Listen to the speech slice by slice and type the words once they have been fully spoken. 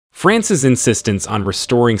France's insistence on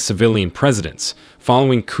restoring civilian presidents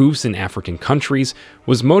following coups in African countries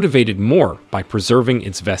was motivated more by preserving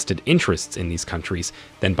its vested interests in these countries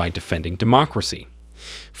than by defending democracy.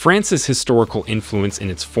 France's historical influence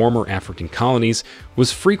in its former African colonies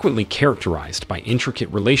was frequently characterized by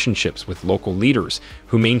intricate relationships with local leaders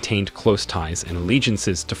who maintained close ties and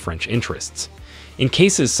allegiances to French interests. In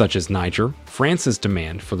cases such as Niger, France's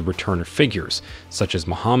demand for the return of figures, such as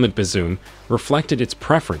Mohamed Bazoum, reflected its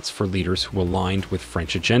preference for leaders who aligned with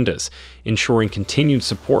French agendas, ensuring continued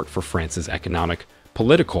support for France's economic,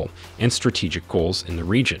 political, and strategic goals in the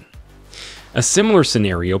region. A similar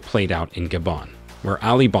scenario played out in Gabon, where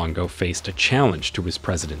Ali Bongo faced a challenge to his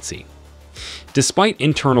presidency. Despite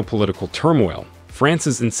internal political turmoil,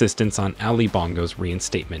 France's insistence on Ali Bongo's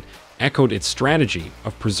reinstatement echoed its strategy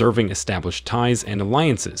of preserving established ties and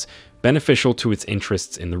alliances beneficial to its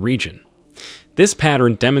interests in the region. This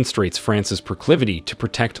pattern demonstrates France's proclivity to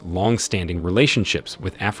protect long-standing relationships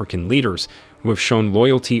with African leaders who have shown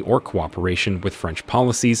loyalty or cooperation with French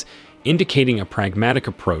policies, indicating a pragmatic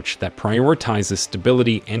approach that prioritizes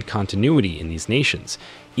stability and continuity in these nations,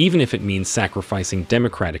 even if it means sacrificing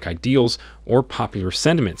democratic ideals or popular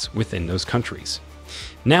sentiments within those countries.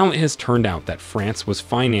 Now it has turned out that France was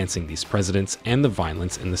financing these presidents and the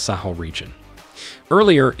violence in the Sahel region.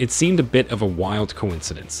 Earlier, it seemed a bit of a wild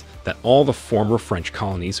coincidence that all the former French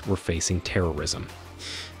colonies were facing terrorism.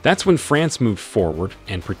 That's when France moved forward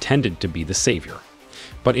and pretended to be the savior.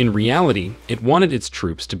 But in reality, it wanted its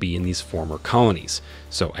troops to be in these former colonies,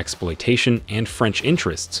 so exploitation and French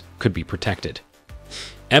interests could be protected.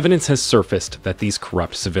 Evidence has surfaced that these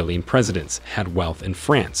corrupt civilian presidents had wealth in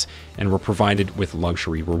France and were provided with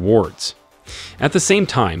luxury rewards. At the same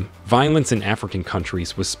time, violence in African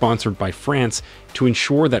countries was sponsored by France to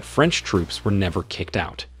ensure that French troops were never kicked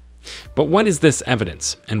out. But what is this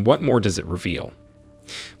evidence, and what more does it reveal?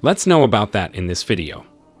 Let's know about that in this video.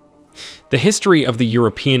 The history of the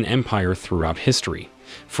European Empire throughout history.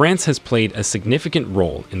 France has played a significant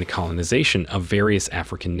role in the colonization of various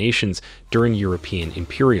African nations during European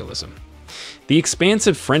imperialism. The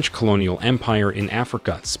expansive French colonial empire in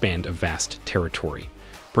Africa spanned a vast territory,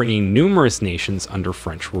 bringing numerous nations under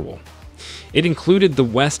French rule. It included the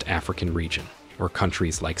West African region, where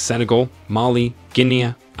countries like Senegal, Mali,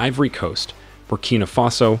 Guinea, Ivory Coast, Burkina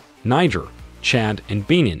Faso, Niger, Chad, and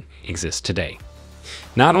Benin exist today.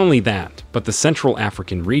 Not only that, but the Central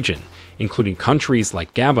African region, including countries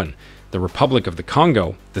like Gabon, the Republic of the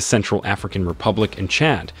Congo, the Central African Republic, and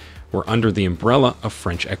Chad, were under the umbrella of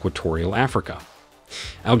French Equatorial Africa.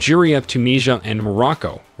 Algeria, Tunisia, and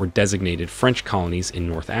Morocco were designated French colonies in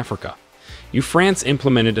North Africa. France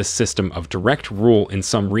implemented a system of direct rule in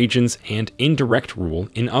some regions and indirect rule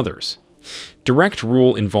in others. Direct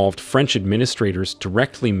rule involved French administrators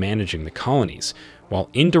directly managing the colonies, while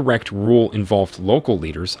indirect rule involved local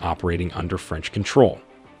leaders operating under French control.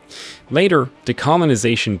 Later,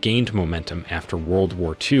 decolonization gained momentum after World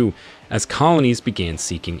War II as colonies began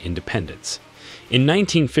seeking independence. In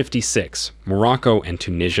 1956, Morocco and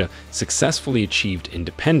Tunisia successfully achieved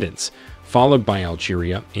independence, followed by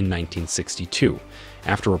Algeria in 1962,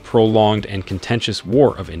 after a prolonged and contentious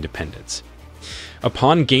war of independence.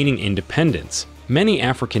 Upon gaining independence, many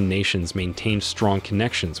African nations maintained strong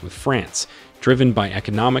connections with France, driven by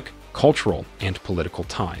economic, cultural, and political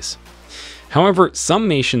ties. However, some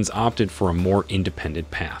nations opted for a more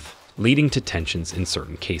independent path, leading to tensions in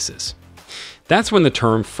certain cases. That's when the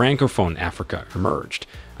term Francophone Africa emerged,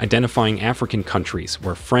 identifying African countries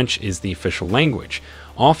where French is the official language,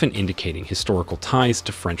 often indicating historical ties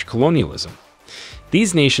to French colonialism.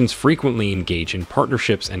 These nations frequently engage in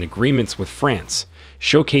partnerships and agreements with France,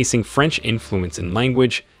 showcasing French influence in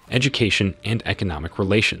language, education, and economic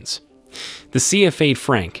relations. The CFA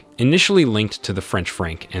franc, initially linked to the French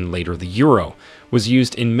franc and later the euro, was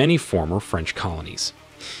used in many former French colonies.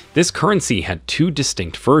 This currency had two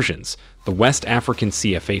distinct versions, the West African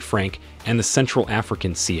CFA franc and the Central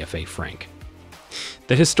African CFA franc.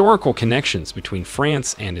 The historical connections between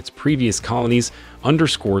France and its previous colonies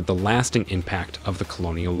underscored the lasting impact of the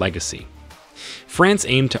colonial legacy. France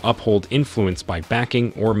aimed to uphold influence by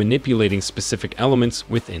backing or manipulating specific elements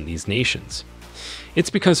within these nations. It's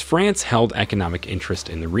because France held economic interest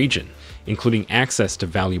in the region, including access to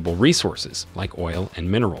valuable resources like oil and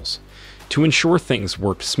minerals. To ensure things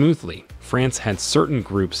worked smoothly, France had certain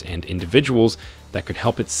groups and individuals that could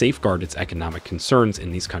help it safeguard its economic concerns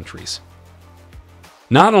in these countries.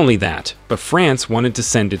 Not only that, but France wanted to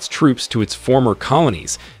send its troops to its former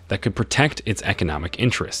colonies that could protect its economic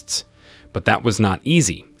interests. But that was not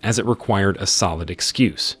easy, as it required a solid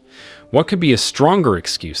excuse. What could be a stronger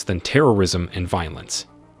excuse than terrorism and violence?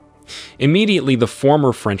 Immediately, the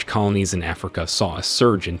former French colonies in Africa saw a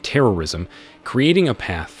surge in terrorism, creating a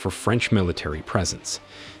path for French military presence.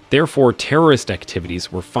 Therefore, terrorist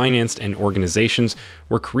activities were financed and organizations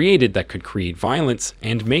were created that could create violence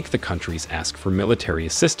and make the countries ask for military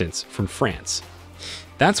assistance from France.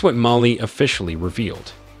 That's what Mali officially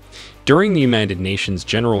revealed. During the United Nations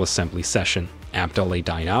General Assembly session, Abdoulaye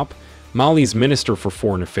Diop, Mali's Minister for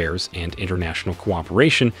Foreign Affairs and International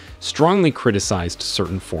Cooperation, strongly criticized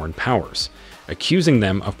certain foreign powers, accusing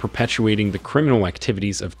them of perpetuating the criminal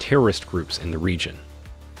activities of terrorist groups in the region.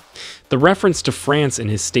 The reference to France in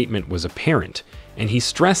his statement was apparent, and he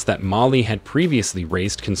stressed that Mali had previously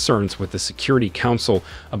raised concerns with the Security Council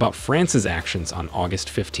about France's actions on August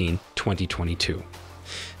 15, 2022.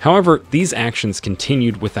 However, these actions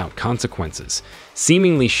continued without consequences,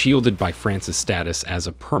 seemingly shielded by France's status as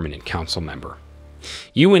a permanent council member.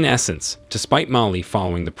 In essence, despite Mali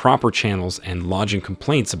following the proper channels and lodging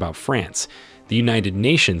complaints about France, the United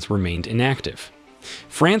Nations remained inactive.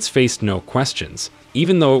 France faced no questions,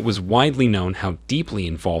 even though it was widely known how deeply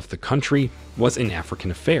involved the country was in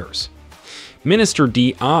African affairs. Minister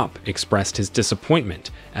Diop expressed his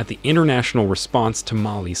disappointment at the international response to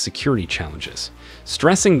Mali's security challenges,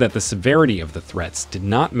 stressing that the severity of the threats did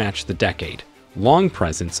not match the decade-long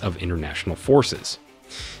presence of international forces.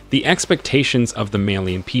 The expectations of the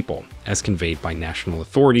Malian people, as conveyed by national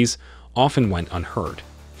authorities, often went unheard.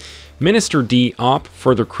 Minister Diop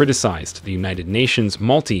further criticized the United Nations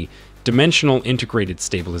multi-dimensional integrated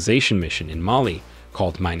stabilization mission in Mali,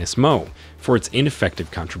 called MINUSMO, for its ineffective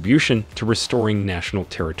contribution to restoring national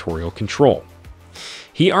territorial control.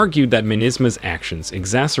 He argued that MINUSMA's actions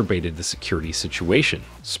exacerbated the security situation,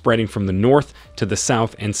 spreading from the north to the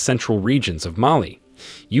south and central regions of Mali.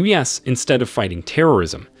 Instead of fighting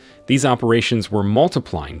terrorism, these operations were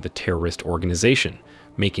multiplying the terrorist organization,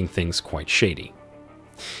 making things quite shady.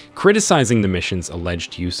 Criticizing the mission's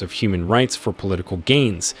alleged use of human rights for political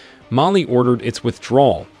gains, Mali ordered its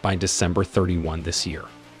withdrawal by December 31 this year.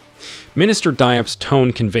 Minister Diop's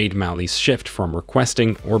tone conveyed Mali's shift from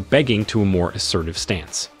requesting or begging to a more assertive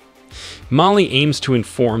stance. Mali aims to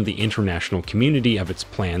inform the international community of its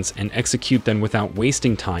plans and execute them without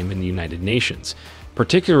wasting time in the United Nations,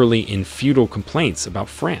 particularly in futile complaints about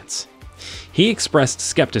France. He expressed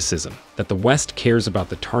skepticism that the West cares about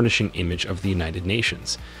the tarnishing image of the United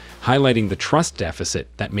Nations, highlighting the trust deficit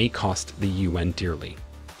that may cost the UN dearly.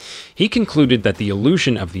 He concluded that the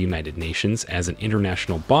illusion of the United Nations as an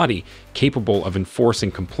international body capable of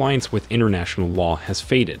enforcing compliance with international law has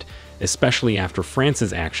faded, especially after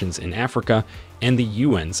France's actions in Africa and the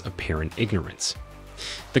UN's apparent ignorance.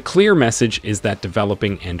 The clear message is that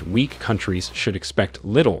developing and weak countries should expect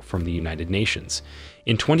little from the United Nations.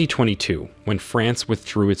 In 2022, when France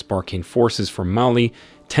withdrew its Barkhane forces from Mali,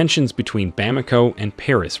 tensions between Bamako and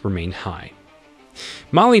Paris remained high.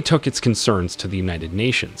 Mali took its concerns to the United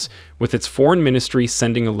Nations, with its foreign ministry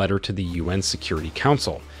sending a letter to the UN Security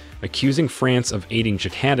Council, accusing France of aiding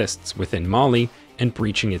jihadists within Mali and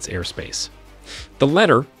breaching its airspace. The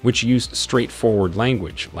letter, which used straightforward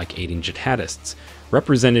language like aiding jihadists,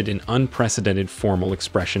 represented an unprecedented formal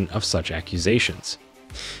expression of such accusations.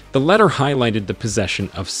 The letter highlighted the possession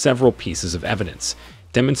of several pieces of evidence,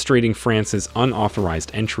 demonstrating France's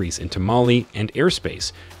unauthorized entries into Mali and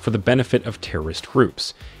airspace for the benefit of terrorist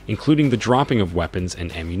groups, including the dropping of weapons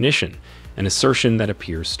and ammunition, an assertion that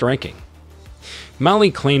appears striking.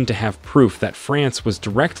 Mali claimed to have proof that France was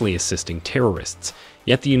directly assisting terrorists,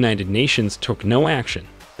 yet the United Nations took no action,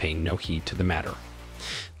 paying no heed to the matter.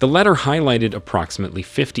 The letter highlighted approximately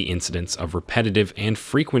 50 incidents of repetitive and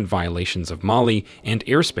frequent violations of Mali and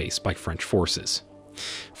airspace by French forces.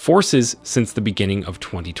 Since the beginning of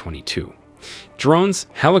 2022. Drones,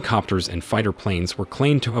 helicopters, and fighter planes were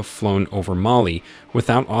claimed to have flown over Mali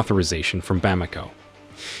without authorization from Bamako.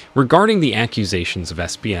 Regarding the accusations of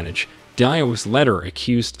espionage, Diop's letter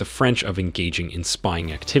accused the French of engaging in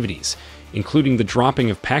spying activities, including the dropping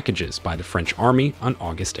of packages by the French army on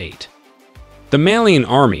August 8. The Malian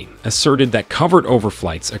army asserted that covert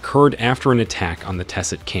overflights occurred after an attack on the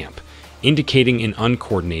Tessit camp, indicating an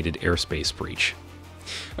uncoordinated airspace breach.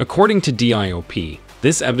 According to DIOP,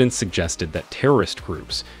 this evidence suggested that terrorist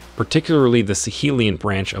groups, particularly the Sahelian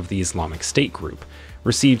branch of the Islamic State group,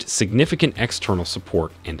 received significant external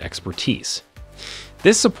support and expertise.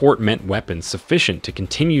 This support meant weapons sufficient to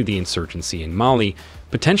continue the insurgency in Mali,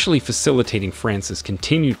 potentially facilitating France's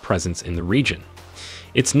continued presence in the region.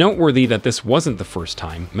 It's noteworthy that this wasn't the first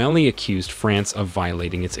time Mali accused France of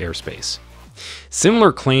violating its airspace.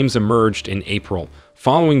 Similar claims emerged in April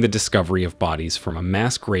following the discovery of bodies from a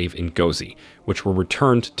mass grave in Gozi, which were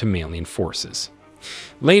returned to Malian forces.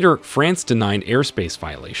 Later, France denied airspace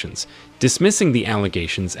violations, dismissing the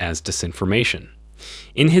allegations as disinformation.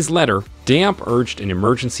 In his letter, Diop urged an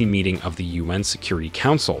emergency meeting of the UN Security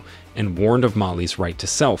Council and warned of Mali's right to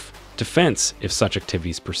self-defense if such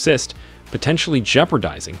activities persist, potentially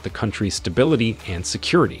jeopardizing the country's stability and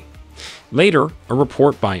security. Later, a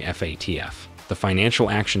report by FATF, the Financial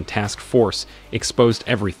Action Task Force, exposed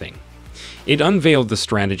everything. It unveiled the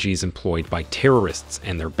strategies employed by terrorists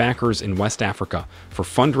and their backers in West Africa for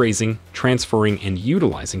fundraising, transferring, and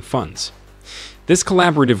utilizing funds. This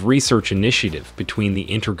collaborative research initiative between the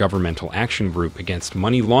Intergovernmental Action Group Against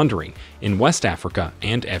Money Laundering in West Africa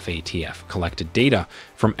and FATF collected data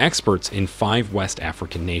from experts in 5 West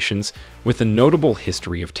African nations with a notable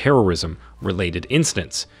history of terrorism-related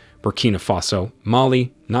incidents: Burkina Faso,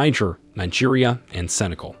 Mali, Niger, Nigeria, and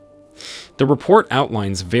Senegal. The report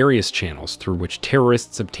outlines various channels through which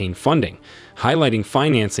terrorists obtain funding, highlighting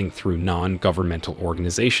financing through non-governmental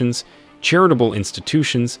organizations, charitable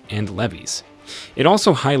institutions, and levies. It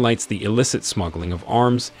also highlights the illicit smuggling of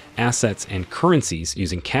arms, assets, and currencies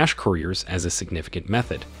using cash couriers as a significant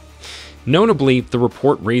method. Notably, the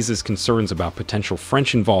report raises concerns about potential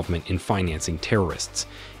French involvement in financing terrorists,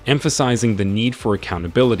 emphasizing the need for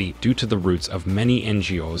accountability due to the roots of many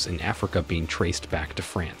NGOs in Africa being traced back to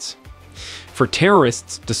France. For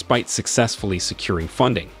terrorists, despite successfully securing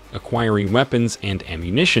funding, acquiring weapons and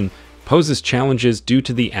ammunition poses challenges due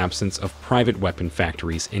to the absence of private weapon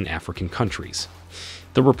factories in African countries.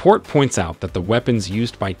 The report points out that the weapons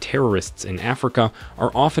used by terrorists in Africa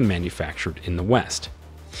are often manufactured in the West.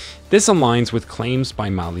 This aligns with claims by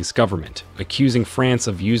Mali's government, accusing France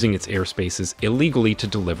of using its airspaces illegally to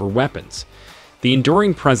deliver weapons. The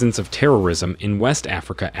enduring presence of terrorism in West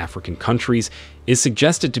African countries is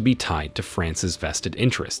suggested to be tied to France's vested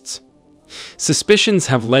interests. Suspicions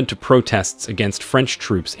have led to protests against French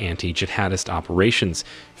troops' anti-jihadist operations,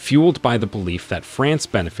 fueled by the belief that France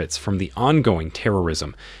benefits from the ongoing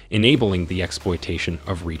terrorism, enabling the exploitation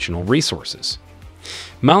of regional resources.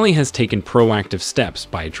 Mali has taken proactive steps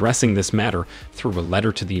by addressing this matter through a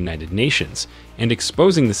letter to the United Nations and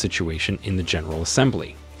exposing the situation in the General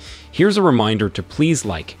Assembly. Here's a reminder to please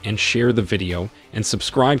like and share the video and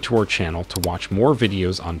subscribe to our channel to watch more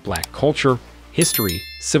videos on Black culture, history,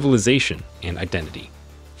 civilization, and identity.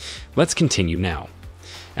 Let's continue now.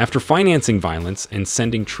 After financing violence and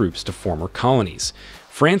sending troops to former colonies,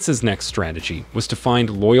 France's next strategy was to find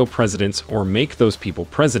loyal presidents or make those people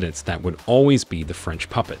presidents that would always be the French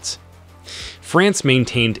puppets. France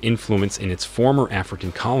maintained influence in its former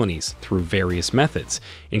African colonies through various methods,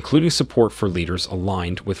 including support for leaders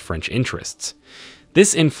aligned with French interests.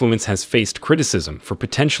 This influence has faced criticism for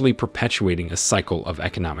potentially perpetuating a cycle of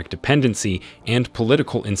economic dependency and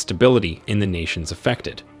political instability in the nations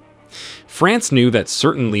affected. France knew that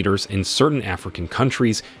certain leaders in certain African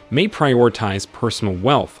countries may prioritize personal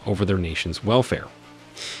wealth over their nation's welfare.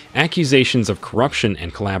 Accusations of corruption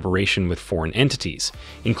and collaboration with foreign entities,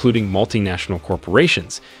 including multinational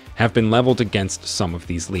corporations, have been leveled against some of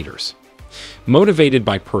these leaders. Motivated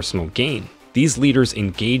by personal gain, these leaders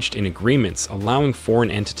engaged in agreements allowing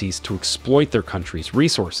foreign entities to exploit their country's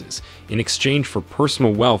resources in exchange for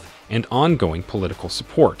personal wealth and ongoing political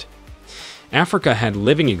support. Africa had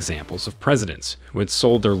living examples of presidents who had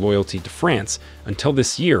sold their loyalty to France until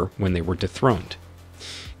this year when they were dethroned.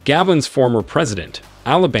 Gabon's former president,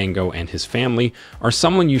 Ali Bongo, and his family are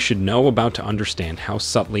someone you should know about to understand how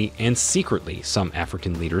subtly and secretly some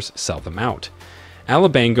African leaders sell them out. Ali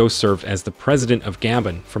Bongo served as the president of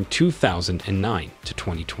Gabon from 2009 to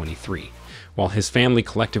 2023, while his family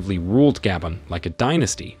collectively ruled Gabon like a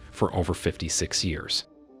dynasty for over 56 years.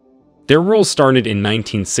 Their rule started in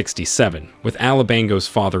 1967, with Ali Bongo's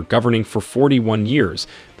father governing for 41 years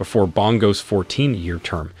before Bongo's 14-year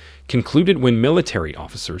term concluded when military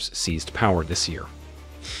officers seized power this year.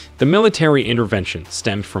 The military intervention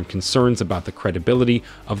stemmed from concerns about the credibility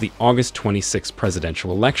of the August 26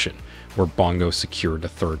 presidential election, where Bongo secured a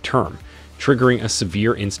third term, triggering a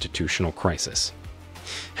severe institutional crisis.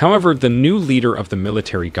 However, the new leader of the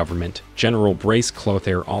military government, General Brice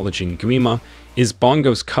Clotaire Oligui Nguema, is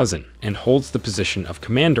Bongo's cousin and holds the position of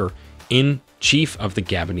Commander-in-Chief of the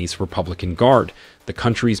Gabonese Republican Guard, the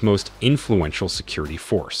country's most influential security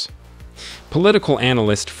force. Political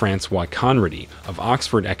analyst François Conradi of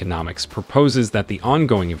Oxford Economics proposes that the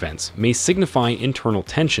ongoing events may signify internal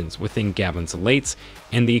tensions within Gabon's elites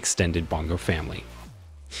and the extended Bongo family.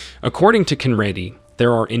 According to Conradi,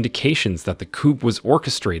 there are indications that the coup was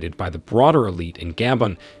orchestrated by the broader elite in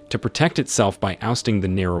Gabon to protect itself by ousting the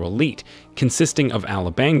narrow elite, consisting of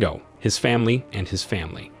Ali Bongo, his family, and his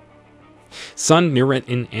family. Son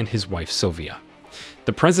Nurettin and his wife Sylvia.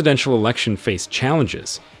 The presidential election faced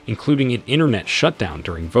challenges, including an internet shutdown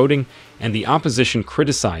during voting, and the opposition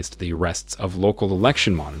criticized the arrests of local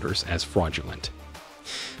election monitors as fraudulent.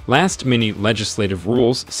 Last-minute legislative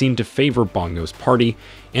rules seemed to favor Bongo's party,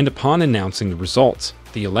 and upon announcing the results,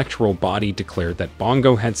 the electoral body declared that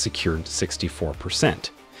Bongo had secured 64%.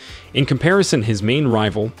 In comparison, his main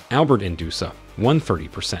rival, Albert Ndusa, won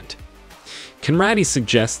 30%. Conradi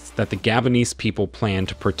suggests that the Gabonese people plan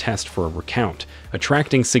to protest for a recount,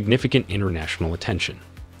 attracting significant international attention.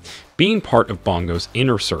 Being part of Bongo's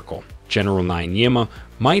inner circle, General Nyema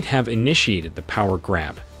might have initiated the power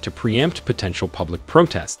grab to preempt potential public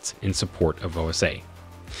protests in support of OSA.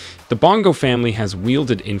 The Bongo family has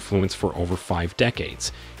wielded influence for over 5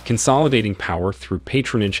 decades, consolidating power through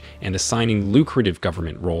patronage and assigning lucrative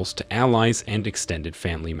government roles to allies and extended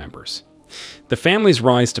family members. The family's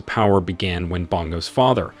rise to power began when Bongo's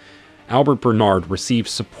father, Albert Bernard, received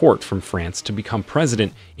support from France to become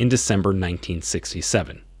president in December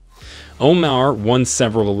 1967. Omar won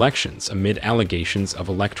several elections amid allegations of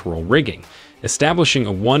electoral rigging, establishing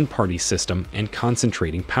a one-party system and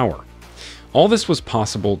concentrating power. All this was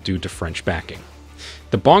possible due to French backing.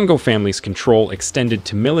 The Bongo family's control extended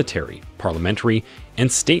to military, parliamentary,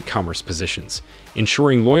 and state commerce positions,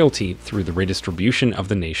 ensuring loyalty through the redistribution of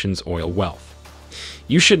the nation's oil wealth.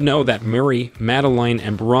 You should know that Marie-Madeleine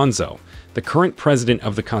Ambaronzo, the current president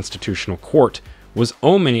of the Constitutional Court, was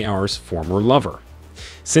Omar's former lover.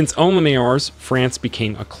 Since Omar's, France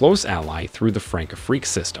became a close ally through the Franc-Afrique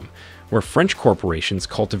system, where French corporations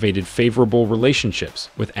cultivated favorable relationships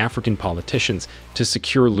with African politicians to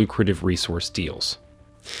secure lucrative resource deals.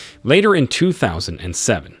 Later in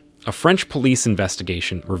 2007, a French police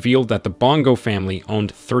investigation revealed that the Bongo family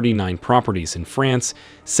owned 39 properties in France,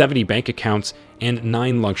 70 bank accounts, and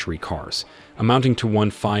 9 luxury cars, amounting to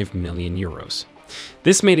 €15 million.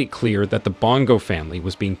 This made it clear that the Bongo family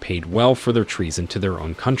was being paid well for their treason to their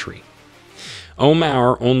own country.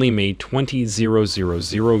 Omar only made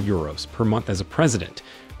 €20,000 per month as a president,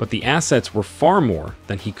 but the assets were far more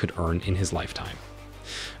than he could earn in his lifetime.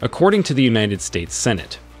 According to the United States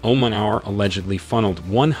Senate, Omar allegedly funneled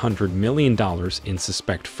 $100 million in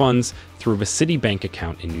suspect funds through a Citibank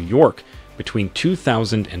account in New York between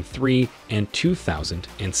 2003 and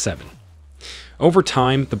 2007. Over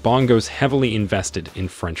time, the Bongos heavily invested in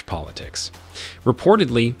French politics.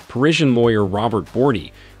 Reportedly, Parisian lawyer Robert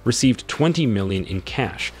Bordy received $20 million in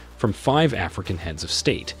cash from 5 African heads of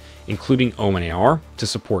state, including Omar, to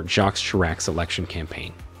support Jacques Chirac's election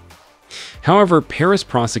campaign. However, Paris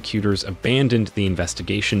prosecutors abandoned the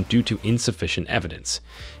investigation due to insufficient evidence.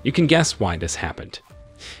 You can guess why this happened.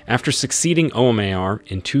 After succeeding Omar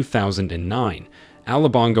in 2009, Ali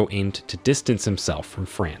Bongo aimed to distance himself from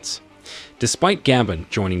France. Despite Gabon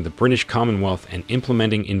joining the British Commonwealth and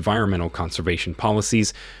implementing environmental conservation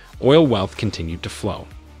policies, oil wealth continued to flow.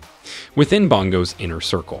 Within Bongo's inner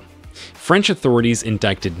circle, French authorities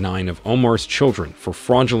indicted 9 of Omar's children for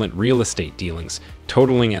fraudulent real estate dealings,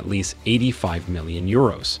 totaling at least €85 million.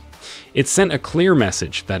 It sent a clear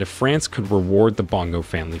message that if France could reward the Bongo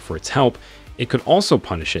family for its help, it could also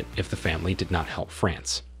punish it if the family did not help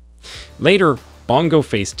France. Later, Bongo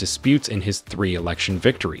faced disputes in his 3 election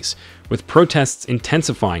victories, with protests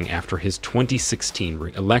intensifying after his 2016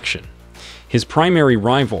 re-election. His primary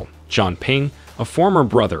rival, John Ping, a former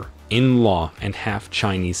brother-in-law and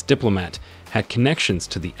half-Chinese diplomat, had connections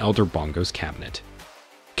to the elder Bongo's cabinet.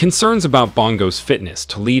 Concerns about Bongo's fitness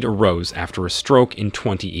to lead arose after a stroke in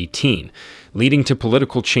 2018, leading to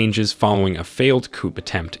political changes following a failed coup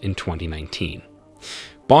attempt in 2019.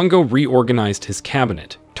 Bongo reorganized his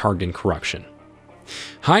cabinet, targeting corruption.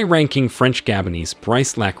 High-ranking French Gabonese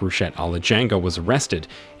Brice Lacrochette Alajanga was arrested,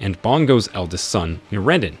 and Bongo's eldest son,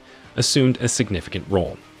 Noureddin, assumed a significant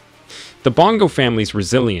role. The Bongo family's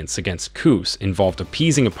resilience against coups involved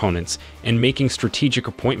appeasing opponents and making strategic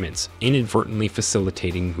appointments, inadvertently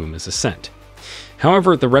facilitating Nguema's ascent.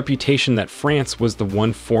 However, the reputation that France was the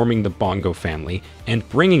one forming the Bongo family and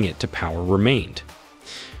bringing it to power remained.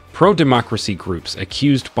 Pro-democracy groups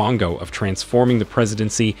accused Bongo of transforming the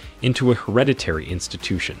presidency into a hereditary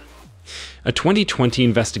institution. A 2020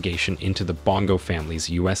 investigation into the Bongo family's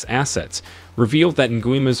U.S. assets revealed that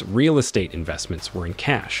Nguema's real estate investments were in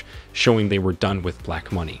cash, showing they were done with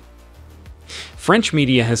black money. French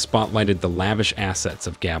media has spotlighted the lavish assets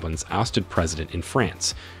of Gabon's ousted president in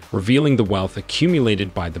France, revealing the wealth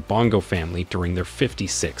accumulated by the Bongo family during their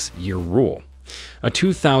 56-year rule. A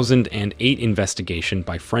 2008 investigation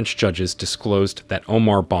by French judges disclosed that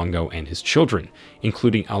Omar Bongo and his children,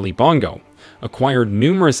 including Ali Bongo, acquired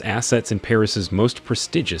numerous assets in Paris's most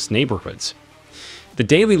prestigious neighborhoods. The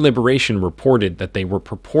Daily Liberation reported that they were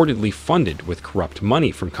purportedly funded with corrupt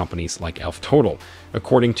money from companies like Elf Total,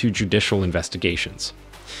 according to judicial investigations.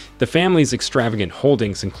 The family's extravagant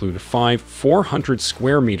holdings include a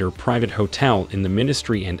 400-square-meter private hotel in the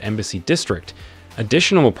Ministry and Embassy District,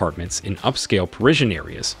 additional apartments in upscale Parisian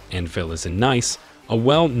areas, and villas in Nice, a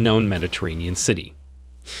well-known Mediterranean city.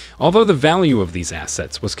 Although the value of these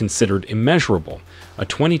assets was considered immeasurable, a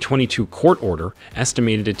 2022 court order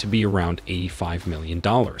estimated it to be around $85 million.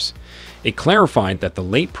 It clarified that the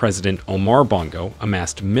late President Omar Bongo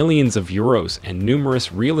amassed millions of euros and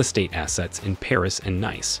numerous real estate assets in Paris and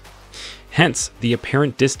Nice. Hence, the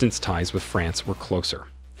apparent distance ties with France were closer.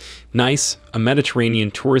 Nice, a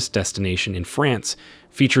Mediterranean tourist destination in France,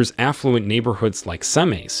 features affluent neighborhoods like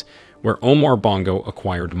Semmes, where Omar Bongo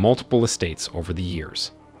acquired multiple estates over the years.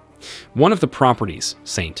 One of the properties,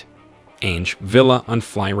 St. Ange Villa on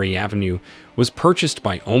Flyray Avenue, was purchased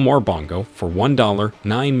by Omar Bongo for $1.9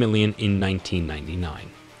 million in 1999.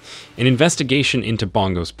 An investigation into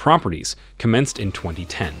Bongo's properties commenced in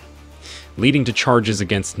 2010, leading to charges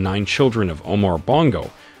against 9 children of Omar Bongo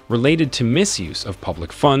related to misuse of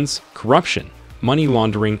public funds, corruption, money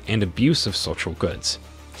laundering, and abuse of social goods.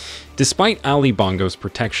 Despite Ali Bongo's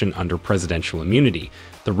protection under presidential immunity,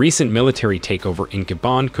 the recent military takeover in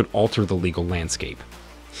Gabon could alter the legal landscape.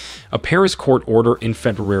 A Paris court order in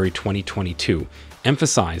February 2022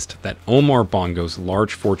 emphasized that Omar Bongo's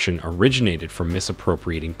large fortune originated from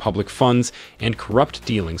misappropriating public funds and corrupt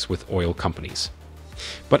dealings with oil companies.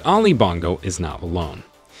 But Ali Bongo is not alone.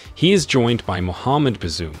 He is joined by Mohamed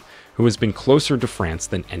Bazoum, who has been closer to France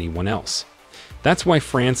than anyone else. That's why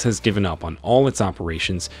France has given up on all its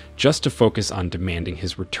operations just to focus on demanding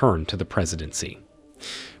his return to the presidency.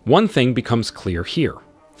 One thing becomes clear here.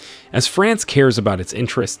 As France cares about its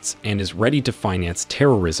interests and is ready to finance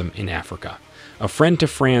terrorism in Africa, a friend to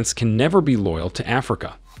France can never be loyal to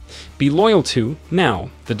Africa. Be loyal to, now,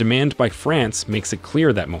 the demand by France makes it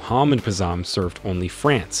clear that Mohamed Bazoum served only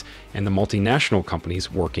France and the multinational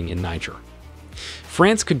companies working in Niger.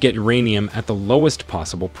 France could get uranium at the lowest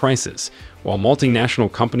possible prices, while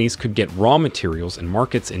multinational companies could get raw materials and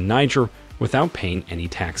markets in Niger without paying any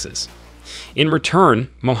taxes. In return,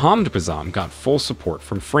 Mohamed Bazoum got full support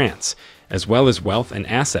from France, as well as wealth and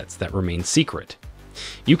assets that remain secret.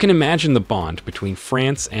 You can imagine the bond between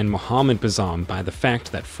France and Mohamed Bazoum by the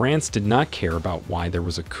fact that France did not care about why there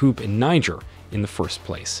was a coup in Niger in the first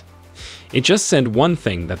place. It just said one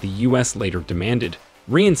thing that the US later demanded: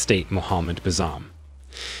 reinstate Mohamed Bazoum.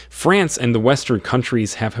 France and the Western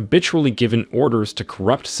countries have habitually given orders to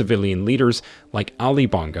corrupt civilian leaders like Ali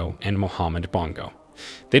Bongo and Mohamed Bongo.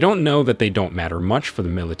 They don't know that they don't matter much for the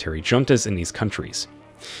military juntas in these countries.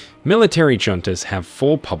 Military juntas have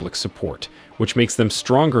full public support, which makes them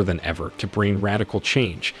stronger than ever to bring radical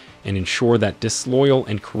change and ensure that disloyal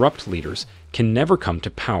and corrupt leaders can never come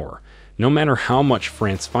to power, no matter how much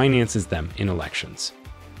France finances them in elections.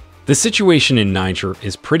 The situation in Niger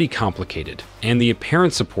is pretty complicated, and the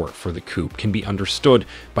apparent support for the coup can be understood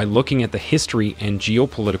by looking at the history and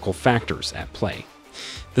geopolitical factors at play.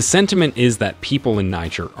 The sentiment is that people in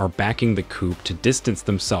Niger are backing the coup to distance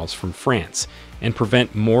themselves from France and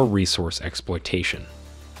prevent more resource exploitation.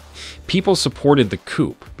 People supported the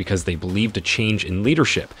coup because they believed a change in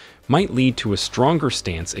leadership might lead to a stronger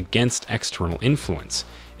stance against external influence,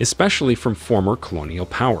 especially from former colonial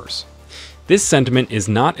powers. This sentiment is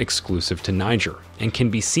not exclusive to Niger and can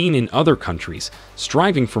be seen in other countries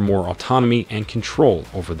striving for more autonomy and control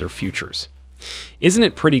over their futures. Isn't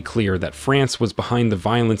it pretty clear that France was behind the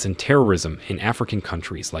violence and terrorism in African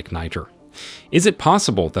countries like Niger? Is it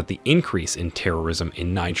possible that the increase in terrorism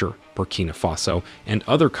in Niger, Burkina Faso, and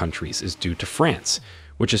other countries is due to France,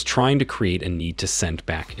 which is trying to create a need to send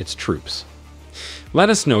back its troops? Let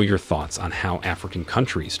us know your thoughts on how African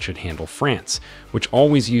countries should handle France, which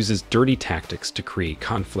always uses dirty tactics to create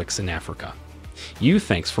conflicts in Africa.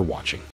 Thanks for watching.